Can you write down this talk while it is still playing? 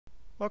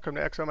Welcome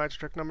to Excel Magic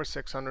Trick number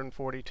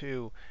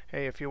 642.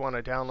 Hey, if you want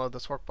to download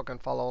this workbook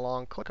and follow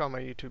along, click on my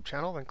YouTube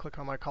channel, then click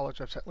on my college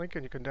website link,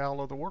 and you can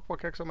download the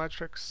workbook Excel Magic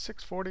Trick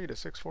 640 to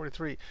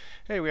 643.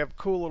 Hey, we have a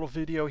cool little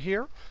video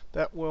here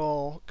that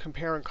will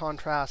compare and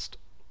contrast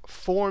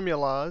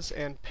formulas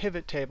and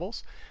pivot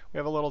tables. We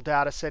have a little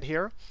data set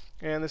here,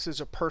 and this is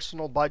a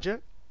personal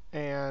budget,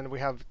 and we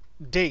have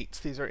dates.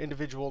 These are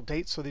individual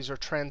dates, so these are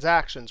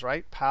transactions,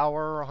 right?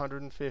 Power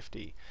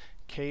 150.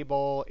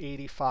 Cable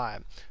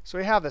 85. So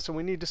we have this, and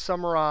we need to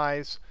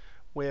summarize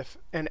with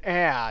an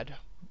add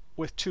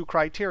with two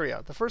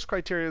criteria. The first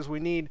criteria is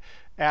we need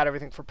add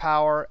everything for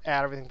power,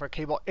 add everything for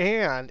cable,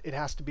 and it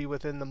has to be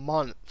within the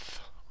month,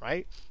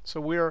 right?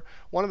 So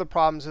one of the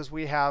problems is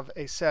we have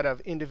a set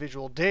of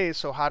individual days.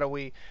 So how do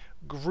we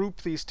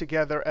group these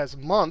together as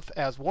month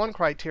as one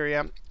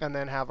criteria, and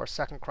then have our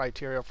second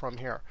criteria from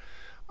here?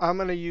 I'm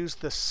going to use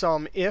the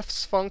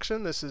SUMIFS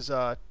function. This is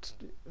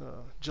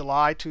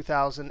July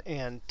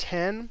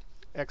 2010.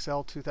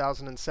 Excel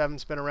 2007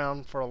 has been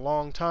around for a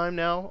long time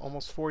now,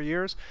 almost 4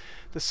 years.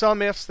 The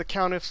SUMIFS, the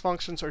COUNTIFS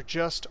functions are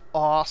just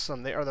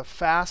awesome. They are the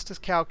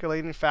fastest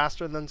calculating,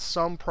 faster than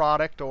some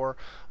product or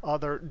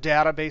other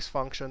database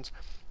functions.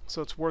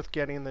 So it's worth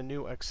getting the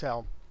new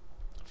Excel.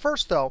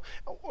 First, though,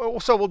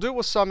 so we'll do it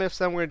with SUMIFS,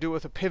 then we're going to do it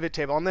with a pivot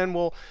table, and then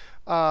we'll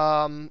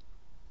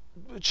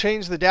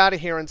change the data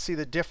here and see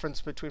the difference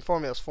between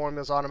formulas.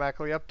 Formulas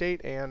automatically update,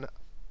 and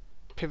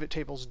pivot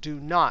tables do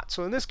not.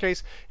 So in this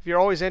case, if you're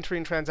always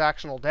entering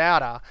transactional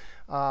data,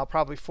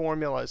 probably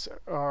formulas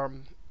are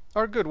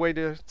a good way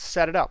to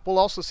set it up. We'll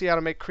also see how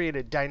to create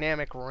a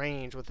dynamic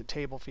range with the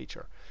table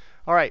feature.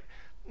 All right,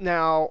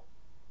 now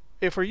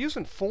if we're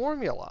using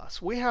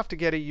formulas, we have to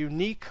get a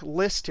unique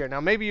list here.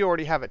 Now, maybe you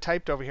already have it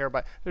typed over here,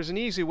 but there's an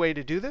easy way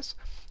to do this,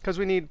 because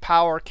we need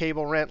power,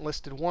 cable, rent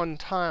listed one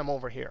time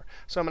over here.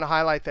 So I'm going to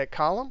highlight that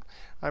column.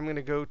 I'm going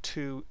to go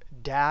to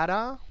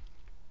Data,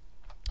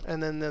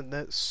 and then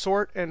the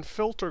Sort and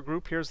Filter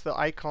group. Here's the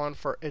icon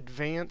for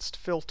Advanced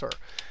Filter.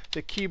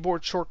 The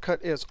keyboard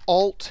shortcut is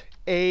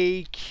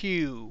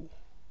Alt-A-Q.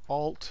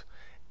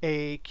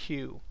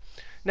 Alt-A-Q.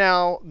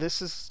 Now, this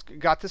has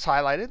got this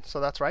highlighted,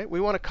 so that's right.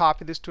 We want to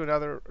copy this to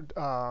another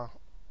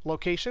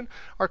location.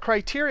 Our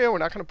criteria, we're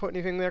not going to put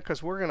anything there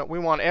because we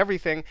want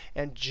everything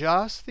and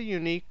just the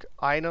unique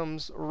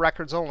items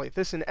records only.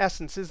 This, in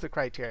essence, is the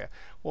criteria.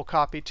 We'll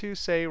copy to,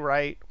 say,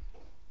 right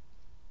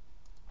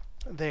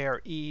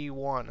there,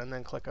 E1, and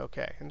then click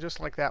OK. And just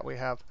like that, we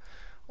have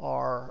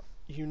our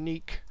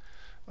unique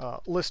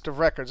list of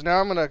records.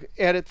 Now, I'm going to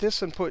edit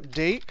this and put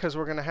date, because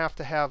we're going to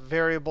have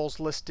variables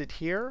listed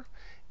here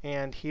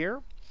and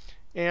here.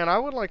 And I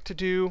would like to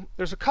do,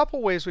 there's a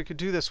couple ways we could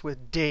do this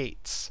with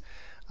dates.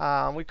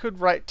 We could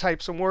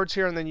type some words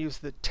here and then use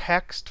the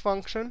text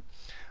function.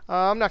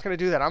 I'm not going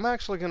to do that. I'm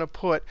actually going to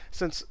put,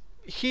 since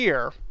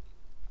here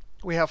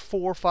we have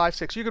 4, 5,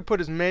 6. You could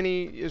put as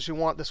many as you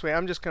want this way.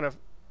 I'm just going to,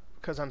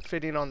 because I'm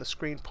fitting on the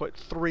screen, put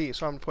 3.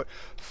 So I'm going to put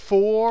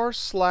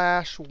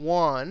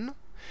 4/1.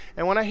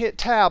 And when I hit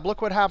Tab,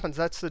 look what happens.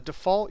 That's the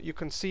default. You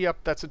can see up,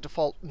 that's a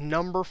default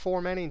number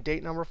formatting,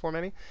 date number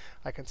formatting.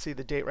 I can see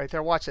the date right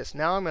there. Watch this.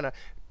 Now I'm going to,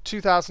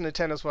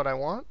 2010 is what I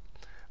want.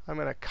 I'm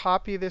going to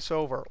copy this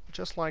over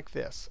just like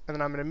this. And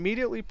then I'm going to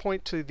immediately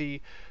point to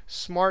the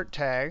smart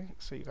tag,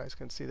 so you guys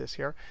can see this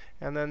here.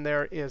 And then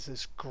there is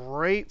this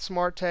great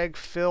smart tag,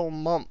 fill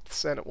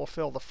months. And it will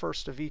fill the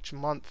first of each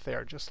month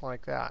there, just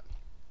like that.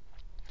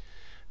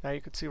 Now you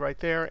can see right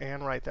there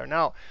and right there.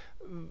 Now,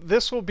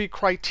 this will be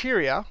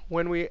criteria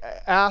when we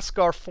ask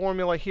our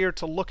formula here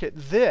to look at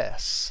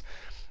this.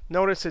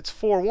 Notice it's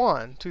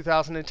 4/1,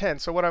 2010.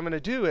 So what I'm going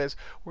to do is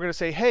we're going to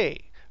say,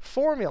 hey,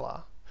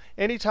 formula,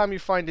 anytime you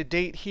find a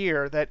date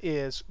here that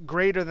is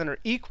greater than or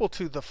equal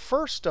to the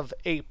 1st of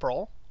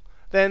April,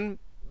 then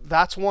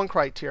that's one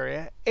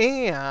criteria.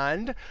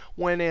 And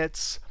when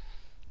it's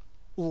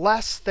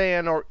less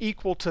than or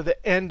equal to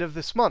the end of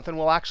this month, and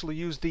we'll actually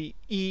use the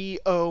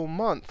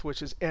EOMONTH,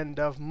 which is end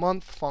of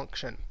month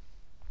function.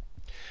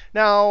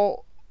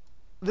 Now,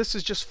 this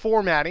is just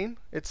formatting.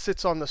 It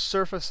sits on the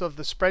surface of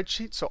the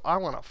spreadsheet, so I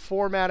want to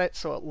format it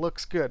so it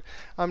looks good.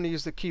 I'm going to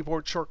use the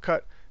keyboard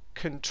shortcut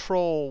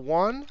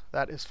Control-1.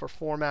 That is for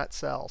format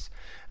cells.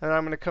 And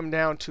I'm going to come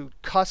down to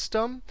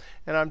Custom,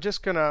 and I'm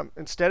just going to,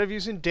 instead of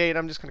using date,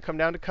 I'm just going to come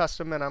down to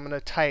Custom, and I'm going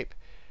to type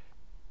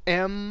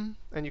M,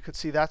 and you can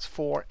see that's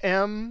for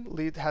M,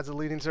 has a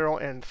leading 0,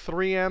 and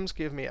 3 M's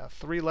give me a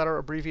 3-letter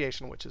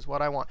abbreviation, which is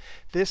what I want.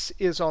 This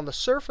is on the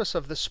surface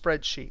of the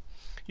spreadsheet.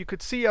 You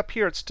could see up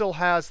here it still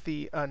has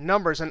the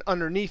numbers, and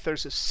underneath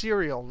there's a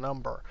serial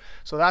number.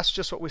 So that's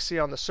just what we see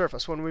on the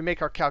surface. When we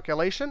make our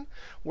calculation,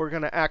 we're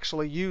going to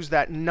actually use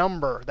that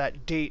number,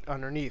 that date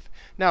underneath.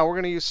 Now we're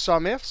going to use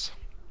SUMIFS.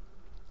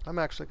 I'm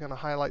actually going to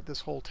highlight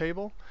this whole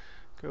table,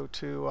 go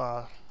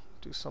to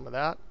do some of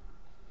that.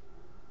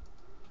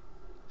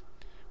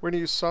 We're going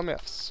to use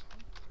SUMIFS.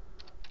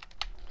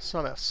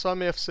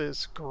 SUMIFS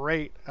is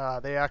great.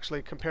 They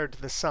actually, compared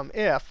to the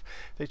SUMIF,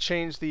 they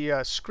changed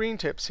the screen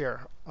tips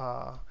here.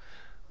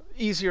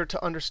 easier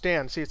to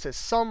understand. See, it says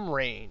sum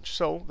range.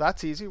 So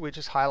that's easy. We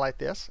just highlight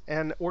this.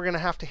 And we're going to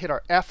have to hit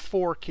our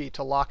F4 key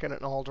to lock it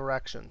in all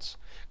directions.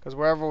 Because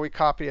wherever we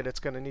copy it, it's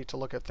going to need to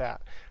look at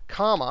that.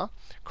 Comma,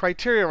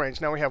 criteria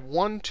range. Now we have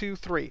 1, 2,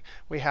 3.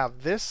 We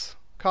have this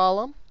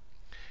column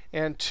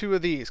and 2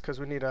 of these, because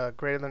we need a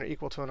greater than or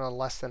equal to and a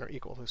less than or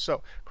equal to.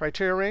 So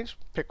criteria range,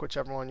 pick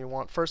whichever one you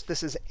want. First,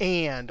 this is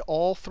and.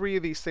 All 3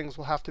 of these things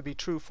will have to be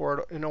true for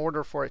it in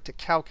order for it to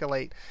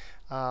calculate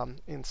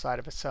inside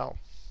of a cell.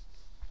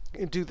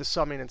 And do the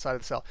summing inside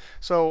of the cell.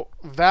 So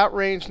that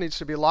range needs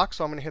to be locked.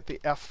 So I'm going to hit the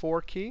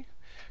F4 key,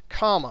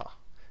 comma.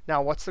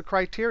 Now what's the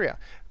criteria?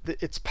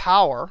 It's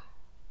power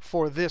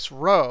for this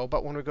row,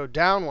 but when we go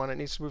down one, it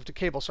needs to move to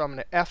cable. So I'm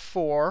going to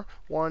F4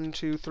 1,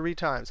 2, 3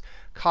 times.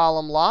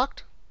 Column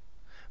locked,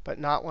 but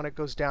not when it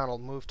goes down. It'll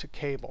move to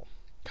cable.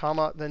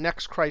 Comma, the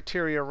next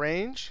criteria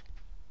range,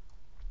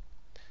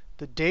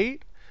 the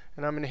date,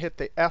 and I'm going to hit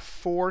the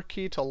F4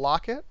 key to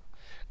lock it,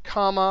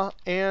 comma,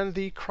 and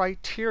the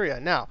criteria.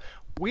 Now,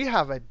 we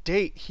have a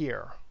date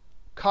here,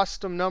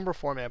 custom number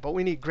format, but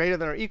we need greater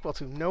than or equal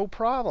to. No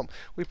problem.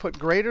 We put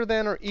greater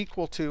than or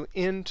equal to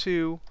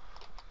into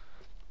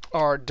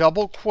our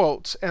double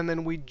quotes, and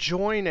then we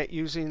join it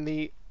using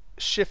the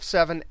Shift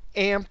 7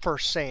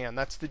 ampersand.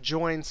 That's the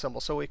join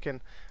symbol. So we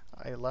can,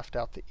 I left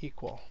out the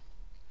equal.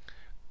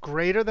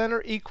 Greater than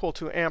or equal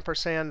to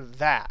ampersand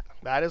that.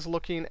 That is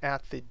looking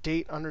at the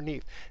date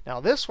underneath. Now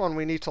this one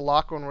we need to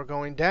lock when we're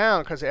going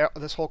down, because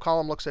this whole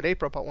column looks at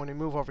April. But when we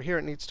move over here,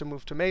 it needs to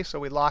move to May. So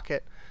we lock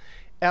it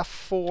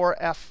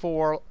F4,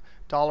 F4,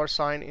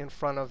 $ in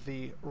front of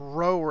the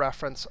row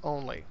reference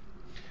only.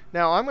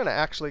 Now I'm going to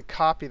actually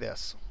copy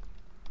this.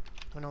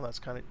 I know that's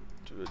kind of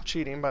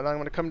cheating, but I'm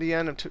going to come to the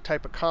end and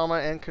type a comma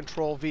and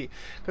Control V.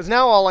 Because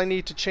now all I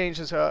need to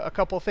change is a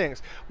couple of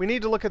things. We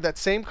need to look at that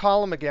same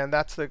column again.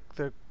 That's the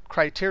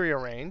criteria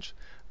range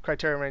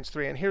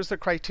 3. And here's the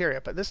criteria.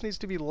 But this needs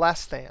to be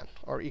less than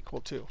or equal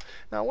to.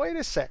 Now, wait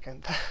a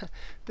second.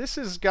 This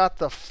has got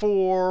the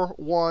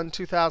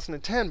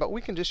 4/1/2010, but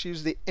we can just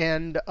use the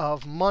end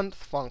of month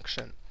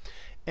function.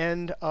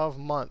 End of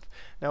month.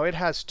 Now, it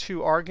has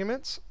 2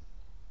 arguments.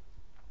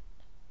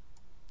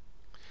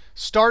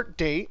 Start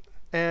date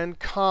and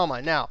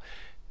comma. Now,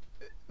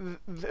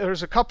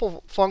 there's a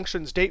couple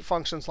functions, date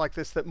functions like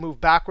this, that move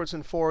backwards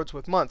and forwards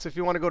with months. If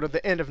you want to go to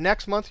the end of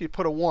next month, you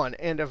put a 1.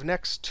 End of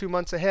next 2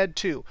 months ahead,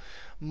 2.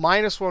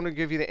 -1 will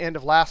give you the end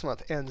of last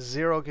month, and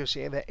 0 gives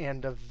you the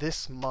end of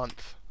this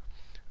month.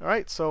 All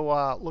right,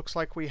 so looks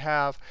like we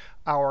have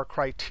our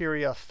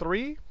criteria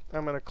 3.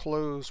 I'm going to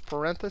close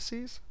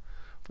parentheses.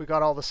 If we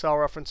got all the cell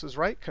references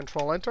right,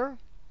 Control Enter.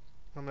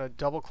 I'm going to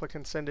double click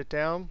and send it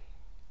down.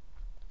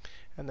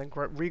 And then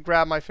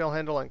re-grab my fill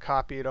handle and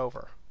copy it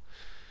over.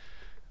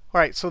 All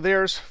right, so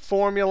there's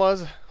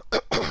formulas.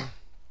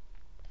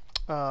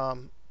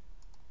 And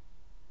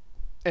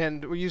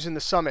we're using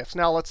the SUMIFS.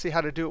 Now let's see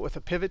how to do it with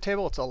a pivot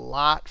table. It's a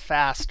lot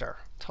faster.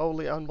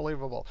 Totally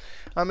unbelievable.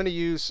 I'm going to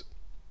use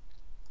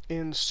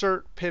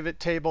Insert Pivot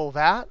Table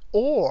that,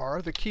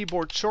 or the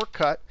keyboard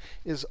shortcut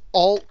is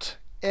Alt-NVT.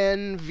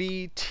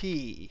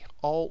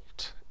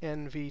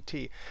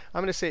 Alt-NVT.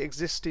 I'm going to say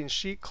Existing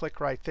Sheet.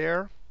 Click right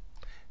there.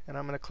 And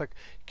I'm going to click.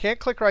 Can't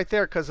click right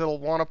there because it'll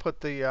want to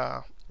put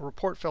the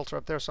report filter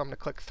up there. So I'm going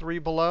to click 3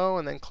 below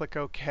and then click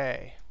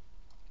OK.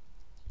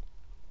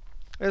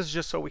 This is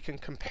just so we can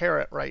compare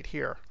it right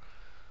here.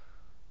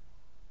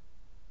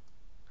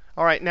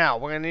 All right, now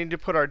we're going to need to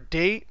put our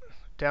date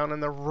down in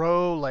the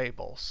row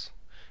labels.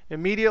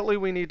 Immediately,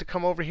 we need to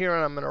come over here,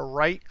 and I'm going to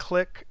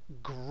right-click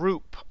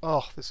Group.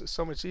 Oh, this is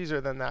so much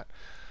easier than that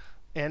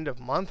end of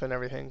month and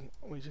everything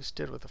we just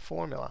did with the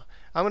formula.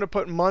 I'm going to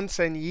put months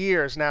and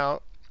years.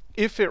 Now,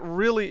 if it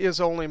really is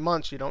only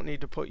months, you don't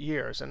need to put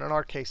years. And in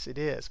our case, it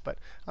is. But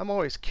I'm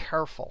always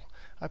careful.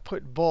 I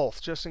put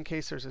both just in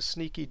case there's a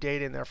sneaky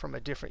date in there from a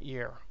different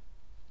year.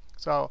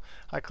 So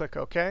I click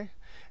OK.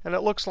 And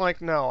it looks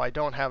like, no, I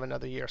don't have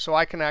another year. So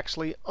I can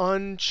actually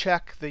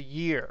uncheck the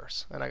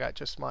years. And I got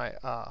just my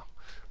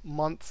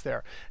months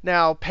there.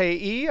 Now,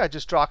 payee, I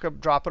just drop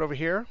it over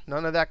here.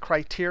 None of that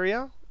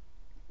criteria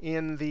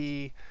in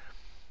the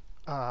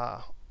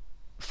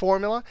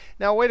formula.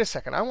 Now, wait a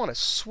second. I want to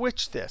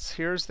switch this.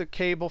 Here's the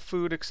cable,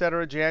 food,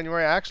 etc.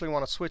 January. I actually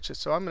want to switch this.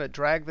 So I'm going to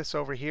drag this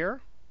over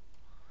here.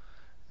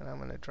 And I'm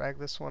going to drag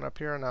this one up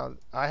here. Now,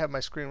 I have my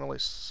screen really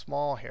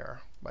small here,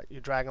 but you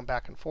drag them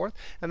back and forth.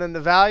 And then the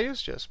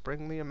values, just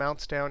bring the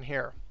amounts down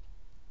here.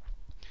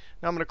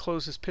 Now, I'm going to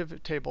close this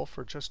pivot table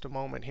for just a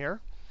moment here.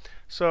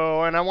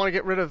 So, and I want to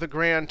get rid of the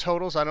grand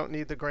totals. I don't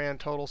need the grand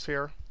totals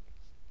here.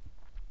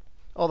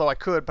 Although I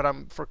could,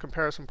 but for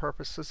comparison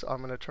purposes, I'm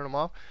going to turn them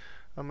off.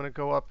 I'm going to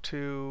go up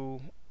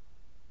to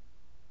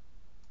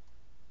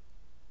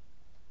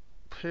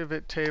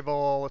pivot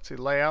table, let's see,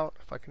 layout,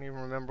 if I can even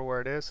remember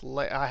where it is.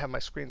 I have my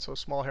screen so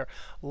small here.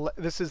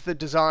 This is the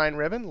design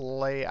ribbon,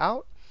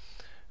 layout.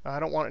 I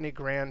don't want any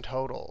grand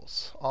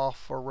totals, off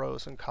for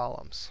rows and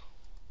columns.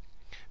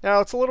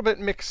 Now, it's a little bit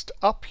mixed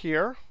up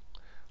here.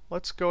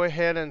 Let's go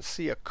ahead and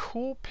see a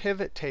cool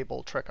pivot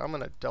table trick. I'm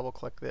going to double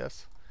click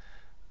this.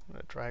 I'm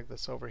going to drag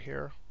this over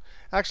here.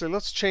 Actually,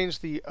 let's change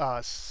the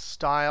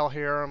style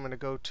here. I'm going to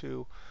go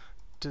to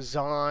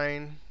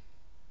Design,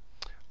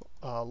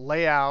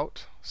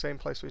 Layout, same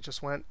place we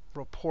just went,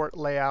 Report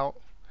Layout.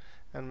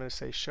 And I'm going to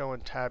say Show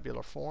in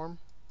Tabular Form.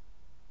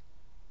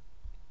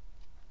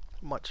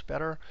 Much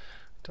better.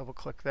 Double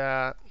click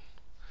that.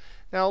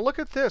 Now look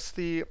at this,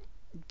 the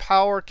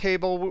power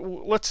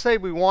cable. Let's say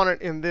we want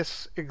it in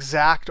this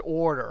exact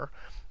order.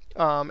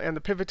 And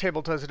the pivot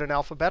table does it in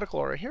alphabetical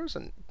order. Here's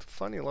a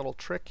funny little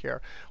trick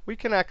here. We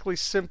can actually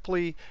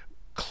simply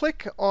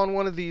click on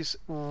one of these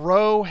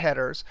row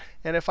headers.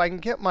 And if I can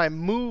get my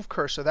move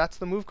cursor, that's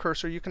the move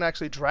cursor, you can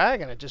actually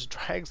drag, and it just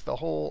drags the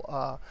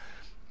whole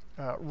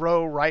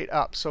row right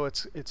up. So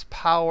it's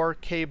power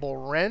cable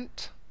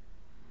rent.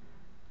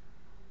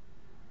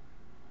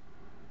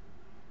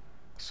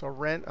 So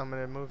rent, I'm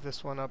going to move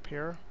this one up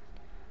here.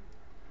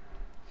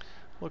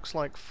 Looks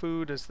like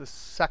food is the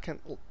second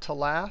to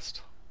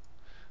last.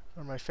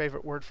 Or my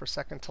favorite word for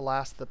second to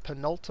last, the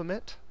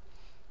penultimate.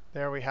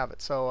 There we have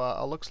it. So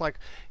it looks like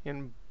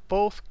in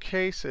both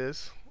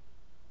cases,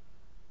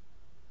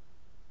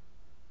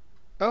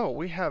 oh,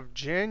 we have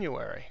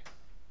January.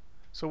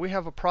 So we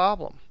have a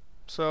problem.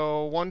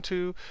 So 1,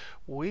 2,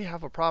 we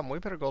have a problem. We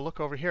better go look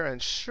over here.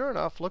 And sure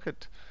enough, look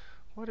at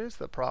what is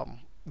the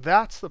problem.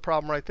 That's the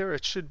problem right there.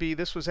 It should be,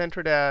 this was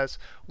entered as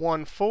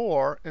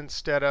 1-4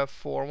 instead of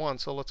 4-1.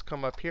 So let's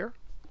come up here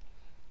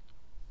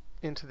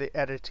into the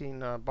editing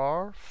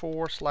bar,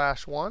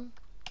 4/1.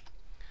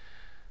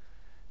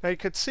 Now you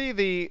could see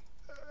the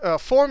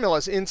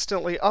formulas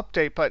instantly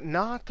update, but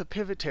not the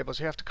pivot tables.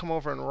 You have to come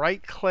over and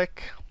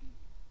right-click,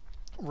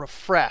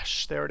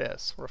 refresh. There it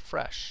is,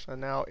 refresh. And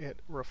now it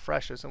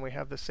refreshes, and we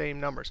have the same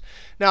numbers.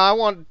 Now I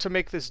want to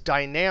make this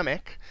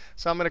dynamic,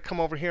 so I'm going to come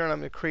over here and I'm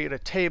going to create a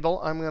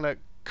table. I'm going to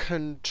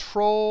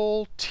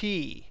Control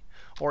T,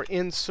 or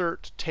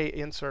insert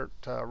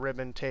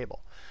ribbon table.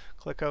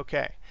 Click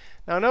OK.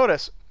 Now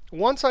notice,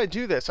 once I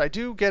do this, I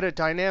do get a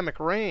dynamic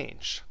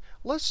range.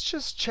 Let's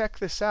just check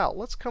this out.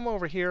 Let's come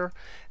over here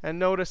and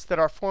notice that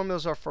our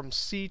formulas are from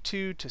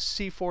C2 to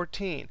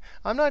C14.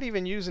 I'm not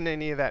even using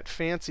any of that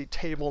fancy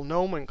table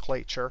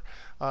nomenclature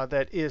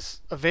that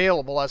is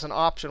available as an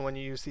option when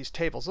you use these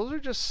tables. Those are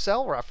just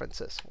cell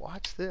references.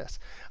 Watch this.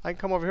 I can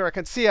come over here. I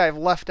can see I've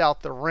left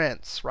out the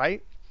rents,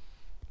 right?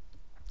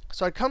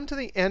 So I come to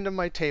the end of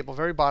my table,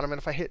 very bottom, and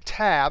if I hit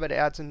Tab, it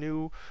adds a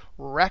new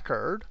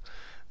record.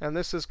 And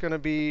this is going to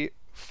be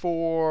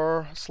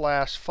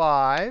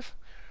 4/5.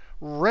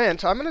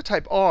 Rent, I'm going to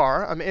type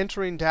R. I'm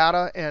entering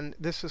data, and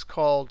this is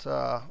called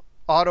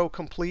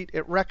autocomplete.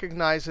 It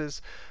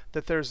recognizes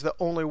that there's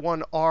only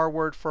one R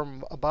word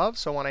from above.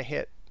 So when I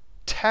hit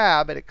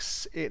Tab,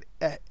 it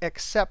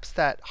accepts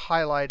that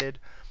highlighted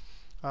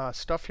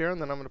stuff here.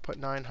 And then I'm going to put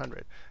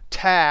 900.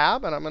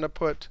 Tab, and I'm going to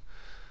put,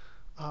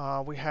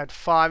 we had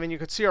 5. And you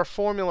can see our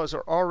formulas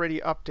are already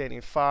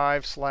updating.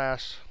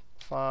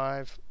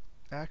 5/5.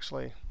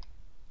 Actually,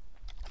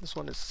 this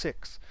one is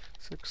 6.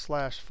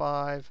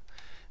 6/5.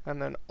 And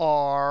then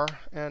R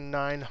and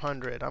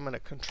 900. I'm going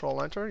to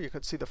Control Enter. You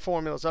can see the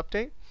formulas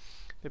update.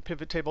 The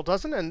pivot table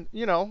doesn't. And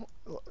you know,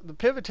 the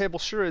pivot table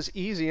sure is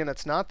easy, and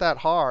it's not that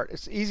hard.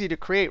 It's easy to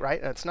create,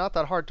 right? And it's not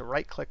that hard to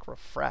right-click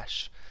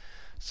refresh.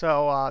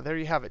 So there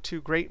you have it.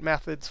 2 great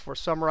methods for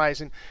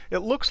summarizing. It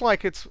looks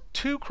like it's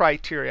 2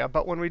 criteria,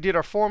 but when we did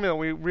our formula,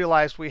 we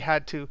realized we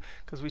had to,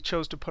 because we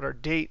chose to put our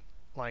date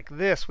like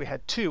this, we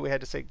had 2. We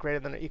had to say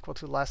greater than or equal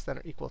to, less than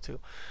or equal to.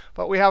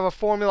 But we have a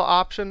formula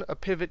option, a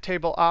pivot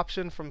table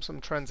option from some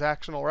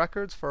transactional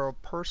records for a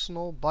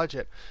personal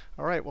budget.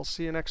 All right, we'll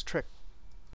see you next trick.